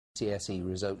GCSE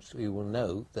results, we will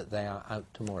know that they are out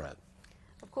tomorrow.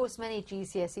 Of course, many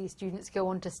GCSE students go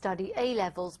on to study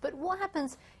A-levels, but what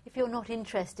happens if you're not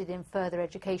interested in further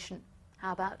education?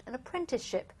 How about an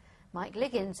apprenticeship? Mike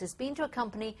Liggins has been to a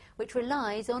company which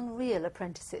relies on real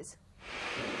apprentices.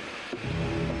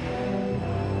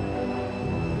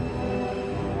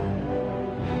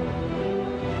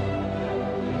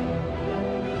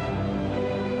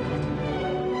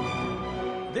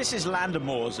 This is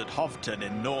Landamore's at Hovton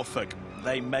in Norfolk.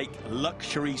 They make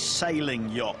luxury sailing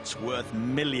yachts worth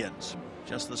millions.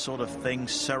 Just the sort of thing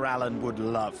Sir Alan would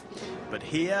love. But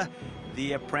here,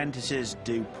 the apprentices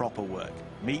do proper work.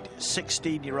 Meet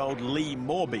 16-year-old Lee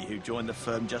Morby, who joined the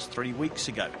firm just 3 weeks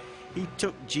ago. He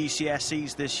took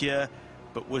GCSEs this year,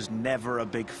 but was never a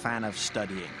big fan of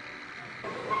studying.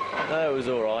 No, it was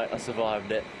all right. I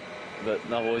survived it. But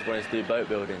I've always wanted to do boat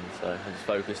building, so I just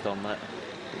focused on that.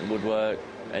 Woodwork,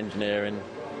 engineering,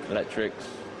 electrics.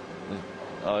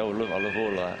 I love all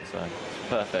of that, so it's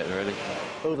perfect, really.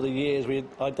 Over the years, we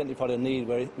identified a need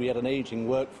where we had an ageing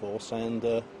workforce, and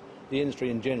the industry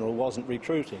in general wasn't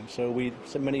recruiting. So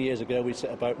many years ago, we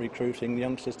set about recruiting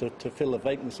youngsters to fill the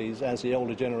vacancies. As the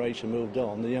older generation moved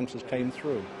on, the youngsters came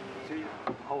through. So you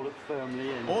hold it firmly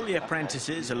in. All the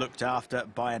apprentices are looked after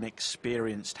by an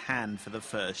experienced hand for the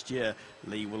first year.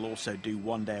 Lee will also do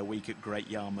 1 day a week at Great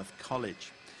Yarmouth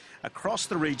College. Across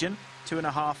the region,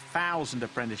 2,500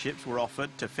 apprenticeships were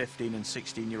offered to 15 and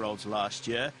 16-year-olds last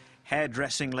year.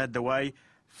 Hairdressing led the way,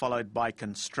 followed by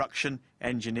construction,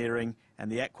 engineering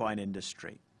and the equine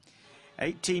industry.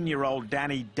 18-year-old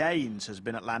Danny Daines has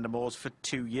been at Landamore's for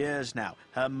 2 years now.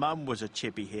 Her mum was a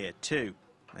chippy here too,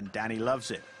 and Danny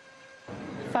loves it.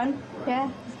 Fun, yeah.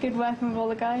 It's good working with all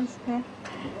the guys, yeah.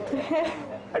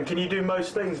 And can you do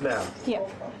most things now?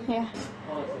 Yeah.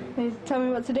 They tell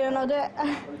me what to do and I'll do it.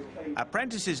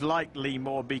 Apprentices like Lee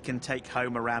Morby can take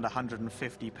home around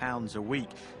 £150 a week.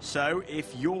 So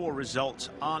if your results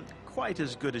aren't quite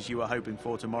as good as you were hoping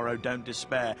for tomorrow, don't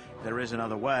despair. There is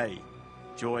another way.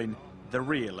 Join the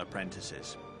real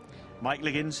apprentices. Mike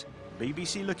Liggins,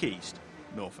 BBC Look East,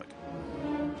 Norfolk.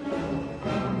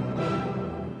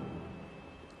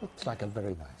 Looks like a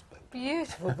very nice boat.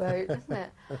 Beautiful boat, isn't it?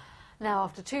 Now,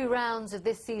 after 2 rounds of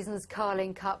this season's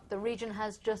Carling Cup, the region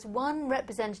has just one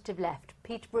representative left,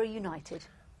 Peterborough United.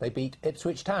 They beat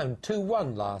Ipswich Town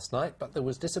 2-1 last night, but there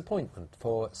was disappointment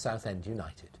for Southend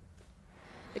United.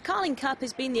 The Carling Cup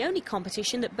has been the only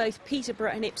competition that both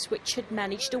Peterborough and Ipswich had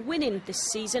managed to win in this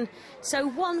season, so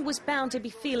one was bound to be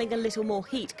feeling a little more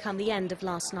heat come the end of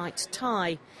last night's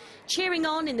tie. Cheering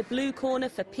on in the blue corner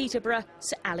for Peterborough,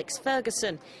 Sir Alex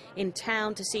Ferguson, in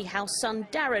town to see how son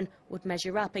Darren would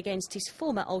measure up against his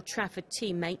former Old Trafford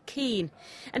teammate Keane.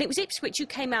 And it was Ipswich who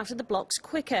came out of the blocks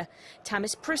quicker,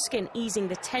 Tamis Priskin easing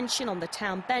the tension on the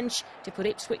town bench to put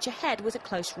Ipswich ahead with a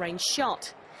close-range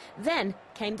shot. Then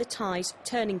came the tie's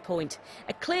turning point.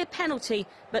 A clear penalty,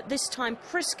 but this time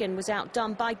Priskin was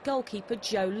outdone by goalkeeper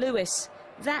Joe Lewis.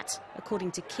 That,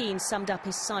 according to Keane, summed up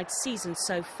his side's season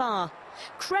so far.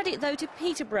 Credit, though, to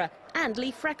Peterborough and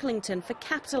Lee Frecklington for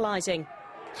capitalising.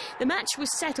 The match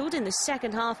was settled in the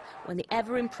second half when the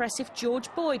ever-impressive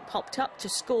George Boyd popped up to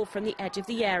score from the edge of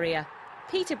the area.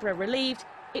 Peterborough relieved,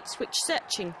 Ipswich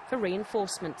searching for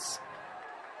reinforcements.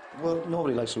 Well,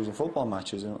 nobody likes losing football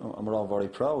matches, and we're all very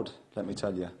proud, let me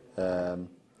tell you.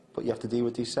 But you have to deal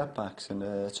with these setbacks, and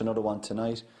it's another one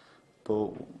tonight.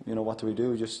 But, you know, what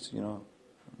do? Just, you know,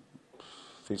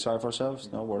 feel sorry for ourselves?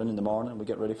 No, we're in the morning, we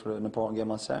get ready for an important game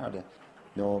on Saturday.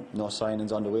 No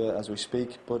signings on the way as we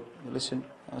speak, but listen,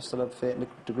 I still have faith in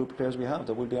the group of players we have,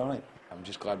 that we'll be all right. I'm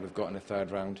just glad we've got in the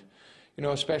third round. You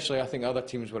know, especially I think other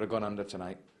teams would have gone under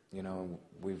tonight. You know,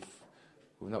 we've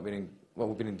not been in... Well,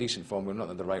 we've been in decent form, we've not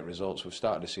had the right results. We've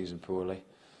started the season poorly.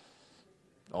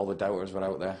 All the doubters were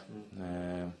out there.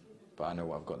 But I know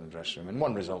what I've got in the dressing room. And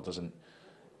one result doesn't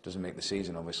make the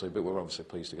season, obviously, but we're obviously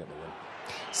pleased to get the win.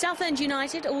 Southend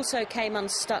United also came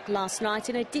unstuck last night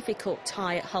in a difficult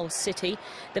tie at Hull City.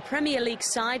 The Premier League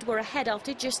side were ahead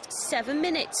after just 7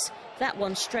 minutes. That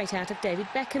one straight out of David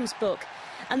Beckham's book.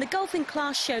 And the golfing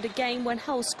class showed a game when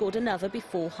Hull scored another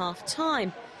before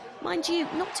half-time. Mind you,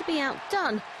 not to be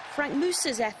outdone, Frank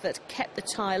Musa's effort kept the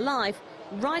tie alive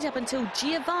right up until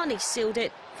Giovanni sealed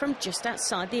it from just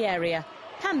outside the area.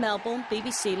 Pam Melbourne,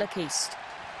 BBC Look East.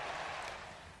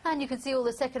 And you can see all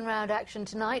the second round action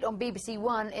tonight on BBC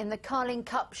One in the Carling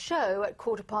Cup show at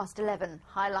 11:15.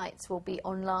 Highlights will be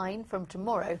online from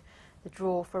tomorrow. The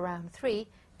draw for round 3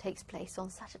 takes place on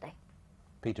Saturday.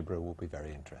 Peterborough will be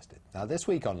very interested. Now, this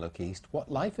week on Look East, what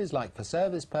life is like for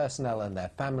service personnel and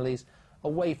their families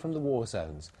away from the war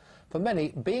zones. For many,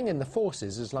 being in the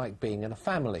forces is like being in a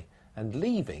family, and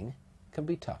leaving can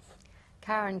be tough.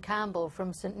 Karen Campbell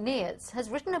from St Neots has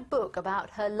written a book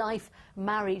about her life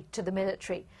married to the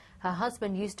military. Her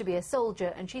husband used to be a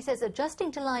soldier, and she says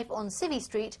adjusting to life on Civvy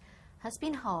Street has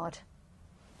been hard.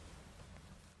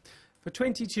 For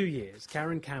 22 years,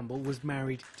 Karen Campbell was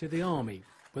married to the army.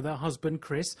 With her husband,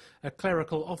 Chris, a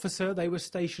clerical officer, they were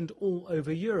stationed all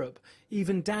over Europe.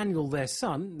 Even Daniel, their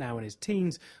son, now in his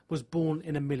teens, was born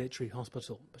in a military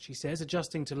hospital. But she says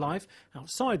adjusting to life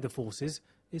outside the forces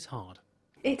is hard.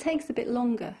 It takes a bit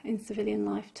longer in civilian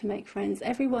life to make friends.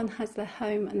 Everyone has their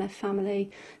home and their family,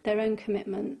 their own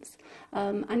commitments.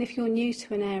 And if you're new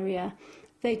to an area,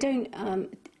 they don't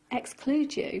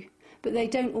exclude you, but they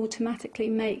don't automatically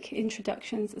make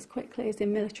introductions as quickly as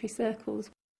in military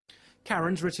circles.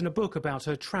 Karen's written a book about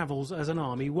her travels as an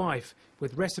army wife,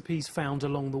 with recipes found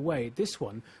along the way, this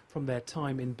one from their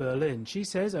time in Berlin. She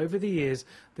says over the years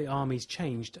the army's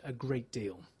changed a great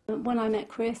deal. When I met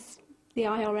Chris, the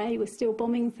IRA was still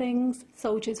bombing things.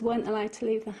 Soldiers weren't allowed to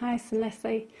leave the house unless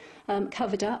they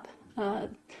covered up.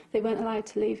 They weren't allowed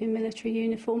to leave in military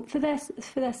uniform for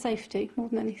their safety more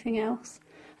than anything else.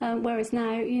 Whereas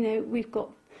now, you know, we've got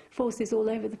forces all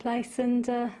over the place, and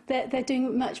they're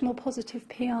doing much more positive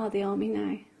PR, the army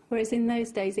now. Whereas in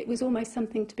those days, it was almost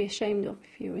something to be ashamed of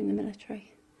if you were in the military.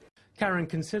 Karen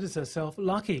considers herself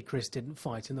lucky Chris didn't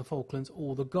fight in the Falklands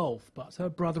or the Gulf, but her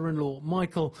brother-in-law,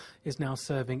 Michael, is now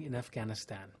serving in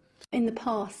Afghanistan. In the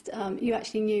past, you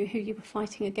actually knew who you were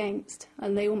fighting against,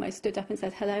 and they almost stood up and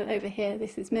said, "Hello, over here,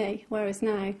 this is me." Whereas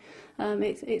now,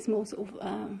 it's more sort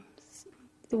of,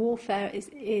 the warfare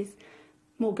is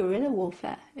more guerrilla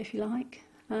warfare, if you like.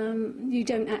 You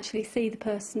don't actually see the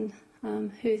person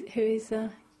who is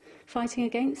fighting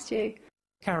against you.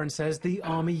 Karen says the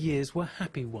army years were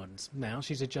happy ones. Now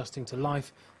she's adjusting to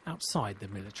life outside the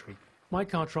military. Mike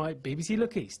Cartwright, BBC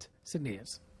Look East, St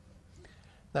Neots.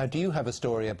 Now, do you have a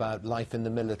story about life in the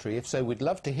military? If so, we'd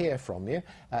love to hear from you.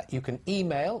 You can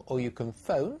email or you can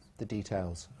phone. The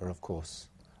details are, of course,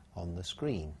 on the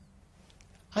screen.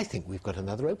 I think we've got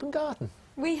another open garden.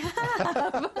 We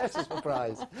have. That's a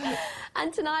surprise.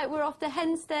 And tonight we're off to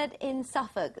Hempstead in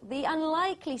Suffolk, the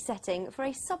unlikely setting for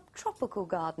a subtropical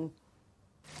garden.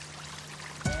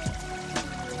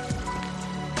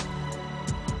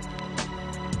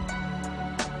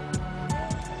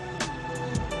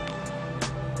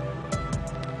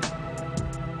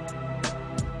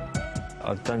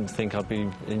 I don't think I'd be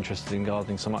interested in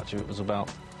gardening so much if it was about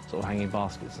sort of hanging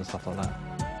baskets and stuff like that.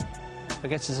 I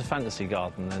guess it's a fantasy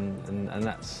garden, and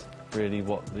that's really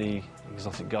what the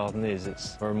exotic garden is.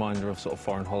 It's a reminder of sort of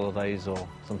foreign holidays or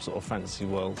some sort of fantasy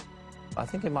world. I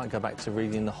think it might go back to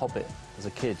reading The Hobbit as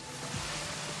a kid.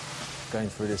 Going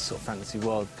through this sort of fantasy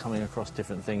world, coming across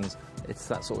different things. It's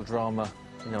that sort of drama,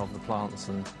 you know, of the plants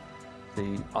and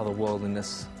the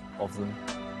otherworldliness of them.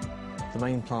 The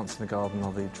main plants in the garden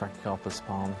are the Trachycarpus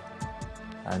palm,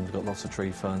 and we've got lots of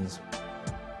tree ferns,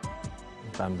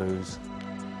 bamboos.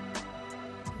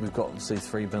 We've got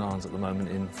C3 bananas at the moment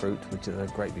in fruit, which are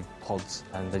great big pods,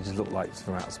 and they just look like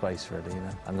from outer space, really, you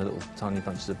know, and the little tiny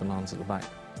bunches of bananas at the back.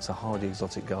 It's a hardy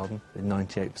exotic garden.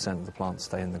 98% of the plants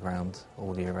stay in the ground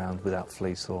all year round without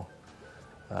fleece or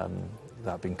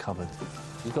without being covered.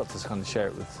 You've got to kind of share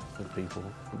it with people.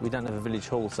 We don't have a village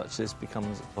hall such this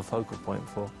becomes a focal point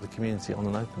for the community on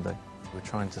an open day. We're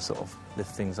trying to sort of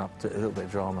lift things up to a little bit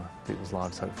of drama in people's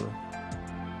lives, hopefully.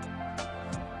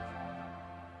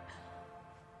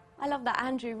 I love that,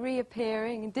 Andrew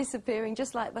reappearing and disappearing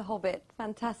just like the Hobbit.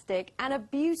 Fantastic. And a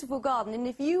beautiful garden. And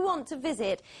if you want to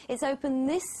visit, it's open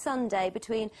this Sunday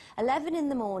between 11 in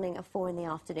the morning and 4 in the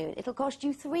afternoon. It'll cost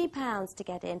you £3 to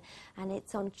get in, and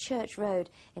it's on Church Road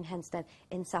in Hempstead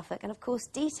in Suffolk. And of course,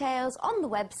 details on the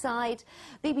website,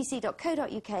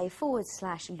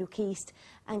 bbc.co.uk/lookeast,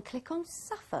 and click on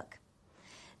Suffolk.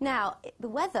 Now, the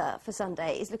weather for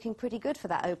Sunday is looking pretty good for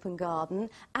that open garden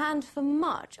and for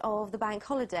much of the bank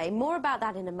holiday. More about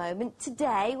that in a moment.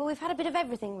 Today, well, we've had a bit of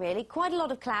everything, really. Quite a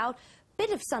lot of cloud,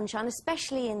 bit of sunshine,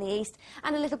 especially in the east,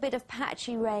 and a little bit of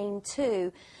patchy rain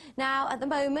too. Now, at the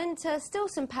moment, still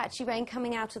some patchy rain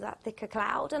coming out of that thicker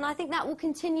cloud, and I think that will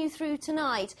continue through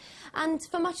tonight. And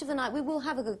for much of the night, we will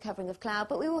have a good covering of cloud,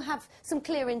 but we will have some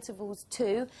clear intervals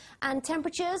too. And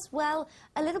temperatures, well,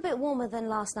 a little bit warmer than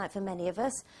last night for many of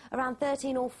us, around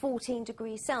 13 or 14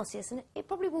 degrees Celsius, and it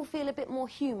probably will feel a bit more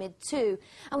humid too.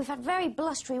 And we've had very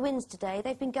blustery winds today.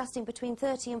 They've been gusting between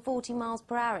 30 and 40 miles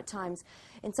per hour at times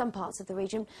in some parts of the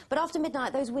region. But after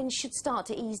midnight, those winds should start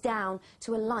to ease down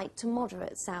to a light to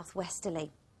moderate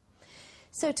southwesterly.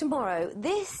 So tomorrow,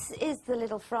 this is the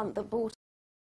little front that brought